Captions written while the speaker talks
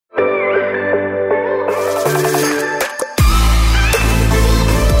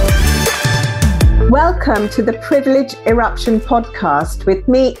Welcome to the Privilege Eruption podcast with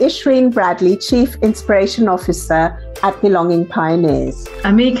me, Ishreen Bradley, Chief Inspiration Officer at Belonging Pioneers.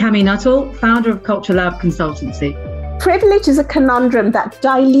 And me, Cami Nuttall, founder of Culture Lab Consultancy. Privilege is a conundrum that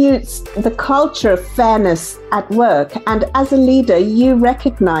dilutes the culture of fairness at work. And as a leader, you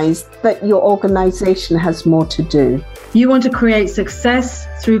recognize that your organization has more to do. You want to create success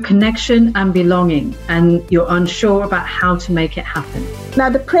through connection and belonging, and you're unsure about how to make it happen. Now,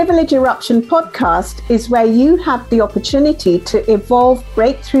 the Privilege Eruption podcast is where you have the opportunity to evolve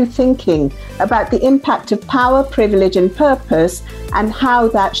breakthrough thinking about the impact of power, privilege, and purpose, and how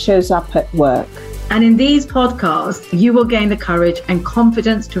that shows up at work. And in these podcasts, you will gain the courage and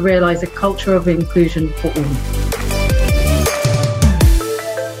confidence to realize a culture of inclusion for all.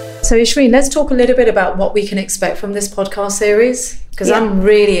 So Ishreen, let's talk a little bit about what we can expect from this podcast series, because I'm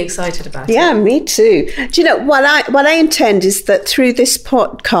really excited about it. Yeah, me too. Do you know, what I intend is that through this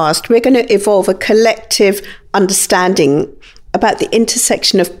podcast, we're going to evolve a collective understanding about the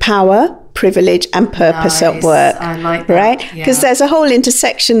intersection of power, privilege and purpose at work. I like that. Right? Because there's a whole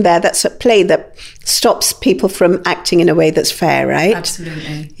intersection there that's at play that stops people from acting in a way that's fair, right?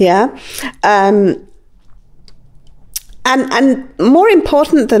 Absolutely. Yeah. And more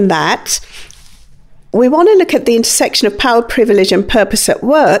important than that, we want to look at the intersection of power, privilege and purpose at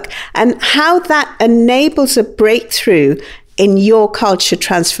work and how that enables a breakthrough in your culture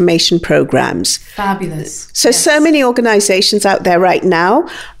transformation programs. Fabulous. So many organizations out there right now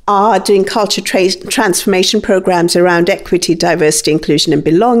are doing culture transformation programs around equity, diversity, inclusion and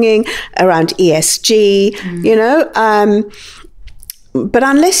belonging, around ESG, but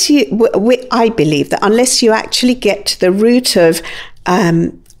unless I believe that unless you actually get to the root of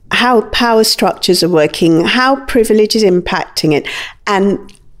how power structures are working, how privilege is impacting it,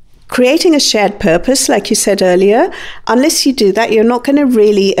 and creating a shared purpose, like you said earlier, unless you do that, you're not going to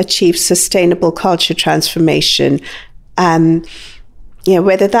really achieve sustainable culture transformation.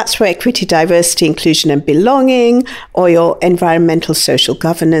 Whether that's for equity, diversity, inclusion and belonging, or your environmental social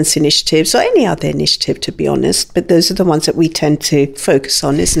governance initiatives, or any other initiative, to be honest. But those are the ones that we tend to focus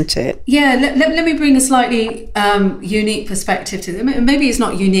on, isn't it? Yeah, let me bring a slightly unique perspective to it. Maybe it's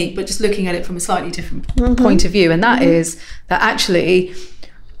not unique, but just looking at it from a slightly different point of view. And that is that actually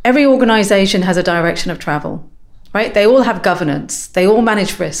every organization has a direction of travel. Right? They all have governance. They all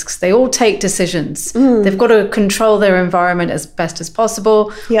manage risks. They all take decisions. They've got to control their environment as best as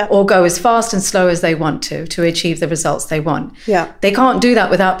possible or go as fast and slow as they want to achieve the results they want. Yeah. They can't do that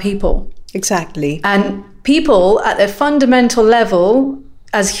without people. Exactly. And people at a fundamental level,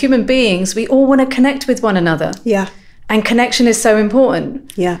 as human beings, we all want to connect with one another. Yeah. And connection is so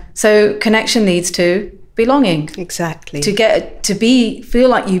important. Yeah. So connection leads to belonging. Exactly. To feel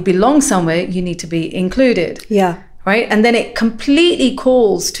like you belong somewhere, you need to be included. Yeah. Right? And then it completely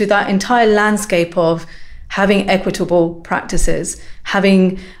calls to that entire landscape of having equitable practices,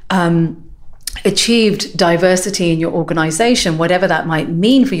 having achieved diversity in your organization, whatever that might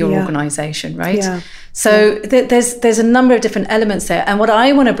mean for your organization, right? Yeah. So there's a number of different elements there. And what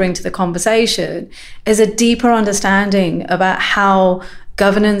I want to bring to the conversation is a deeper understanding about how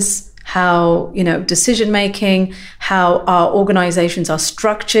governance, how, decision making, how our organizations are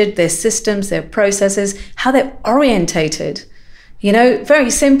structured, their systems, their processes, how they're orientated.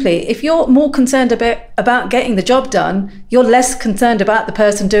 Very simply, if you're more concerned about getting the job done, you're less concerned about the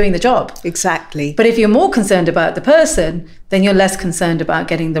person doing the job. Exactly. But if you're more concerned about the person, then you're less concerned about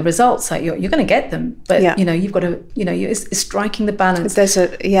getting the results. Like you're going to get them, but you've got to, it's striking the balance. There's a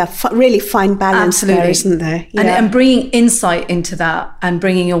really fine balance. Absolutely. There, isn't there? Yeah. And bringing insight into that and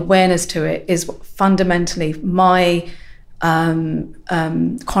bringing awareness to it is fundamentally my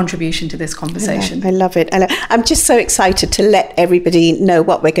contribution to this conversation. I love it. I'm just so excited to let everybody know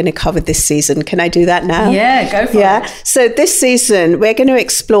what we're going to cover this season. Can I do that now? Yeah, go for it. So this season, we're going to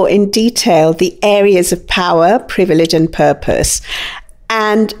explore in detail the areas of power, privilege and purpose.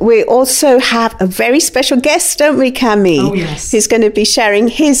 And we also have a very special guest, don't we, Cami? Oh, yes. Who's going to be sharing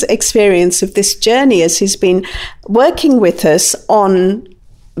his experience of this journey as he's been working with us on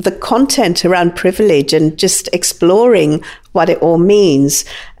the content around privilege and just exploring what it all means.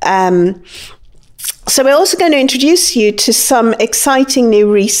 So we're also going to introduce you to some exciting new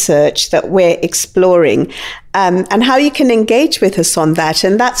research that we're exploring and how you can engage with us on that.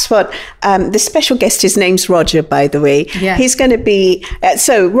 And that's what the special guest, his name's Roger, by the way. Yeah. He's going to be,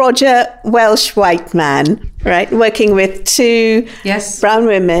 Roger, Welsh white man, right, working with two brown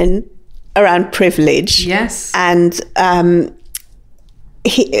women around privilege. Yes. And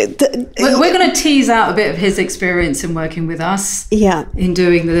we're going to tease out a bit of his experience in working with us. Yeah. In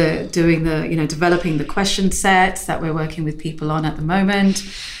doing the developing the question sets that we're working with people on at the moment.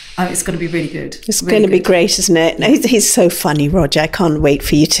 It's going to be really good. It's really going to be great, isn't it? He's so funny, Roger. I can't wait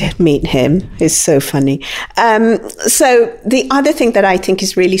for you to meet him. He's so funny. So the other thing that I think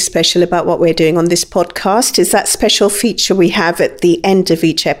is really special about what we're doing on this podcast is that special feature we have at the end of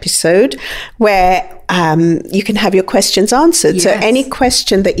each episode where you can have your questions answered. Yes. So any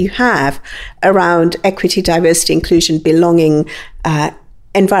question that you have around equity, diversity, inclusion, belonging,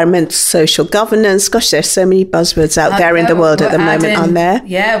 environment, social governance. Gosh, there's so many buzzwords out there in the world at the moment, aren't there?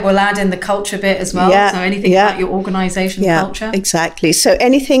 Yeah, we'll add in the culture bit as well. So anything about your organisation culture. Exactly. So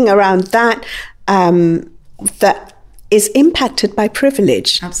anything around that that is impacted by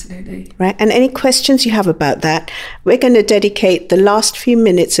privilege. Absolutely. Right. And any questions you have about that, we're going to dedicate the last few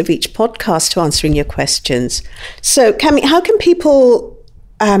minutes of each podcast to answering your questions. So, Cami, how can people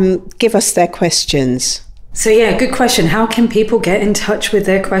give us their questions? So good question. How can people get in touch with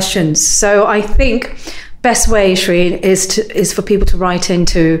their questions? So I think best way, Shreen, is for people to write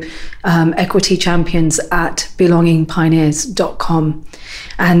into Equity Champions at belongingpioneers.com,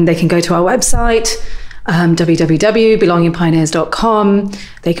 and they can go to our website, www.belongingpioneers.com.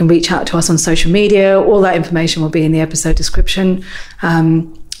 They can reach out to us on social media. All that information will be in the episode description.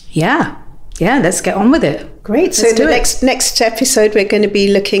 Let's get on with it. Great. So the next episode, we're going to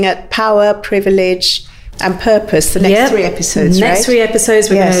be looking at power, privilege, and purpose. The next 3 episodes, right? Next 3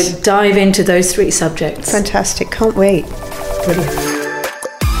 episodes, we're going to dive into those 3 subjects. Fantastic. Can't wait. Brilliant.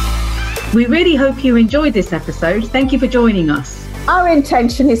 We really hope you enjoyed this episode. Thank you for joining us. Our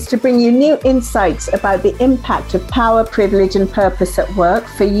intention is to bring you new insights about the impact of power, privilege, and purpose at work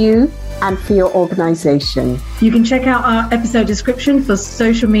for you and for your organisation. You can check out our episode description for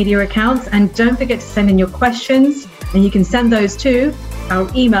social media accounts, and don't forget to send in your questions, and you can send those to our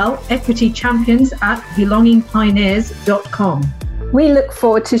email, equitychampions@belongingpioneers.com. We look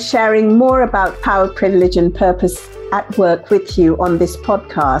forward to sharing more about power, privilege, and purpose at work with you on this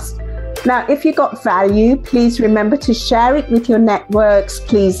podcast. Now, if you got value, please remember to share it with your networks.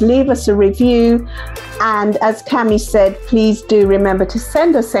 Please leave us a review. And as Cami said, please do remember to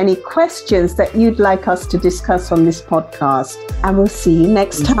send us any questions that you'd like us to discuss on this podcast. And we'll see you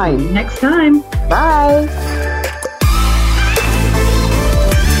next time. Next time. Bye.